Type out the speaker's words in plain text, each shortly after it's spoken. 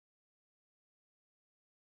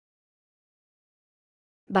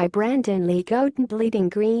By Brandon Lee Godin. Bleeding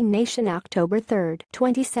Green Nation October 3,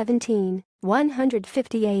 2017,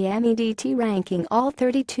 150 AM EDT ranking all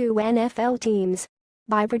 32 NFL teams.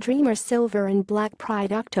 By Dreamer Silver and Black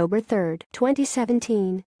Pride October 3,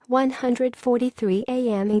 2017, 143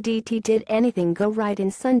 AM EDT. Did anything go right in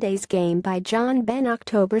Sunday's game? By John Ben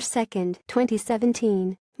October 2,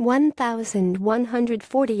 2017,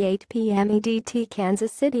 1148 PM EDT.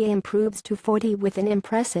 Kansas City improves to 40 with an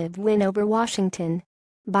impressive win over Washington.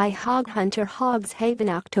 By Hog Hunter Hogs Haven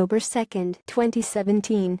October 2,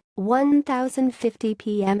 2017, 1050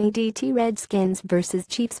 PM EDT. Redskins vs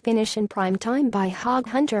Chiefs finish in prime time. By Hog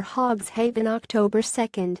Hunter Hogs Haven October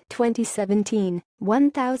 2, 2017,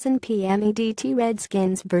 1000 PM EDT.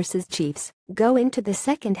 Redskins vs Chiefs go into the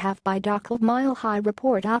second half. By Dockle Mile High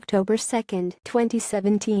Report October 2,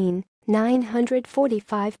 2017,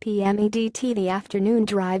 945 PM EDT. The afternoon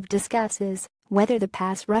drive discusses whether the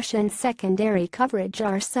pass rush and secondary coverage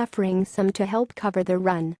are suffering some to help cover the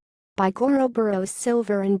run. By Goro Burrows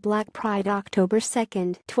Silver and Black Pride October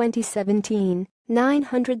 2, 2017,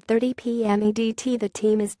 930 PM EDT. The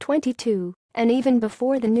team is 22, and even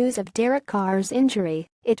before the news of Derek Carr's injury,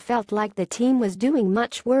 it felt like the team was doing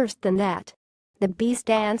much worse than that. The Beast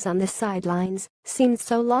dance on the sidelines seemed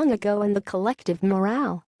so long ago, and the collective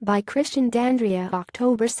morale. By Christian Dandria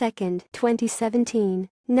October 2, 2017,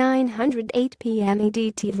 908 PM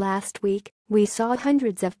EDT. Last week, we saw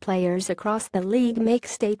hundreds of players across the league make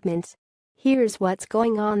statements. Here's what's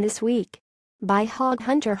going on this week. By Hog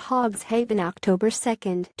Hunter Hogs Haven October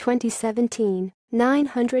 2, 2017,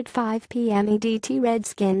 905 PM EDT.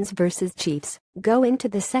 Redskins vs Chiefs go into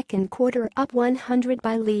the second quarter up 100.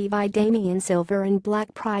 By Levi Damian Silver and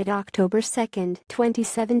Black Pride October 2,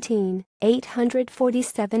 2017,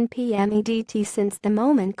 847 PM EDT. Since the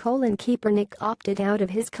moment Colin Kaepernick opted out of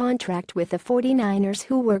his contract with the 49ers,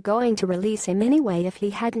 who were going to release him anyway if he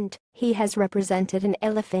hadn't, he has represented an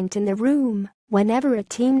elephant in the room whenever a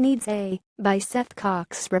team needs a. By Seth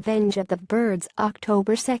Cox Revenge of the Birds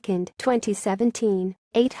October 2, 2017,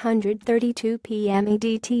 832 PM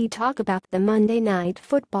EDT. Talk about the Monday Night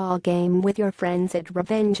Football game with your friends at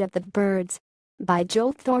Revenge of the Birds. By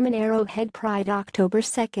Joel Thorman Arrowhead Pride October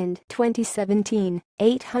 2, 2017,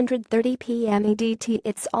 830 PM EDT.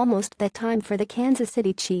 It's almost that time for the Kansas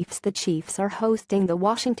City Chiefs. The Chiefs are hosting the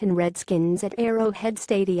Washington Redskins at Arrowhead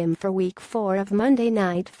Stadium for Week 4 of Monday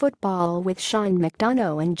Night Football, with Sean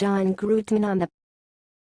McDonough and John Gruden on the